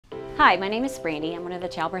Hi, my name is Brandi. I'm one of the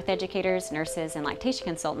childbirth educators, nurses, and lactation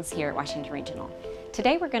consultants here at Washington Regional.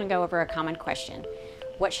 Today we're going to go over a common question.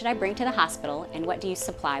 What should I bring to the hospital and what do you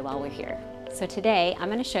supply while we're here? So today I'm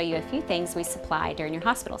going to show you a few things we supply during your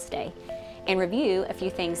hospital stay and review a few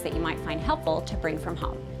things that you might find helpful to bring from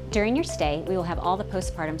home. During your stay, we will have all the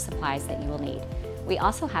postpartum supplies that you will need. We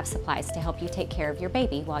also have supplies to help you take care of your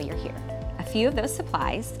baby while you're here. A few of those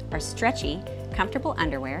supplies are stretchy, comfortable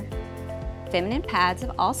underwear, feminine pads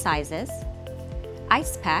of all sizes,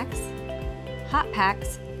 ice packs, hot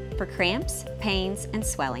packs for cramps, pains, and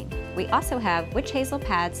swelling. We also have witch hazel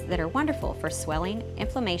pads that are wonderful for swelling,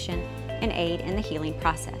 inflammation, and aid in the healing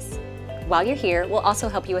process. While you're here, we'll also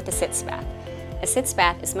help you with a sitz bath. A sitz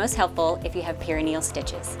bath is most helpful if you have perineal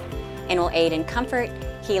stitches and will aid in comfort,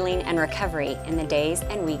 healing, and recovery in the days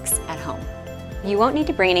and weeks at home. You won't need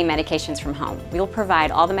to bring any medications from home. We will provide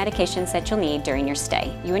all the medications that you'll need during your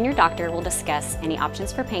stay. You and your doctor will discuss any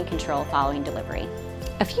options for pain control following delivery.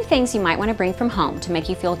 A few things you might want to bring from home to make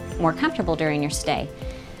you feel more comfortable during your stay,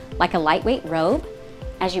 like a lightweight robe,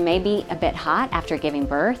 as you may be a bit hot after giving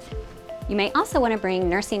birth. You may also want to bring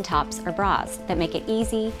nursing tops or bras that make it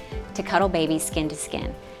easy to cuddle babies skin to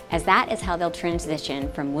skin, as that is how they'll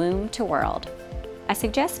transition from womb to world. I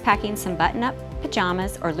suggest packing some button-up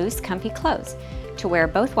pajamas or loose, comfy clothes to wear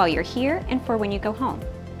both while you're here and for when you go home.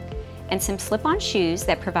 And some slip-on shoes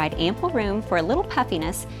that provide ample room for a little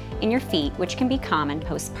puffiness in your feet, which can be common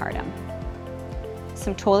postpartum.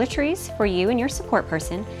 Some toiletries for you and your support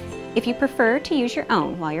person if you prefer to use your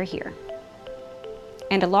own while you're here.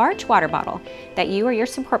 And a large water bottle that you or your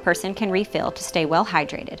support person can refill to stay well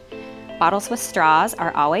hydrated. Bottles with straws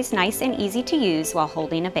are always nice and easy to use while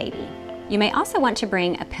holding a baby. You may also want to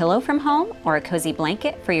bring a pillow from home or a cozy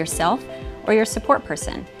blanket for yourself or your support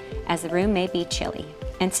person, as the room may be chilly.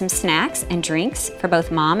 And some snacks and drinks for both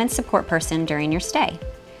mom and support person during your stay.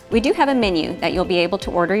 We do have a menu that you'll be able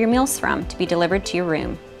to order your meals from to be delivered to your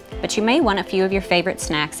room, but you may want a few of your favorite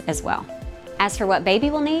snacks as well. As for what baby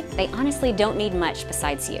will need, they honestly don't need much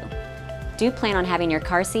besides you. Do plan on having your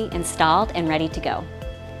car seat installed and ready to go.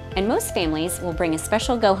 And most families will bring a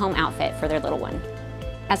special go-home outfit for their little one.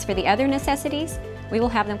 As for the other necessities, we will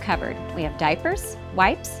have them covered. We have diapers,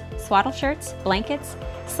 wipes, swaddle shirts, blankets,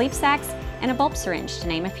 sleep sacks, and a bulb syringe, to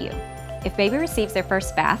name a few. If baby receives their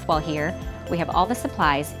first bath while here, we have all the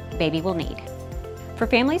supplies baby will need. For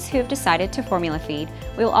families who have decided to formula feed,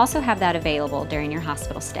 we will also have that available during your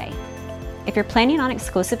hospital stay. If you're planning on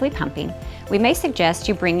exclusively pumping, we may suggest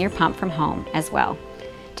you bring your pump from home as well,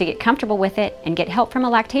 to get comfortable with it and get help from a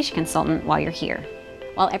lactation consultant while you're here.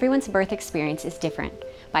 While everyone's birth experience is different,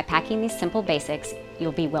 by packing these simple basics,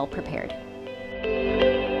 you'll be well prepared.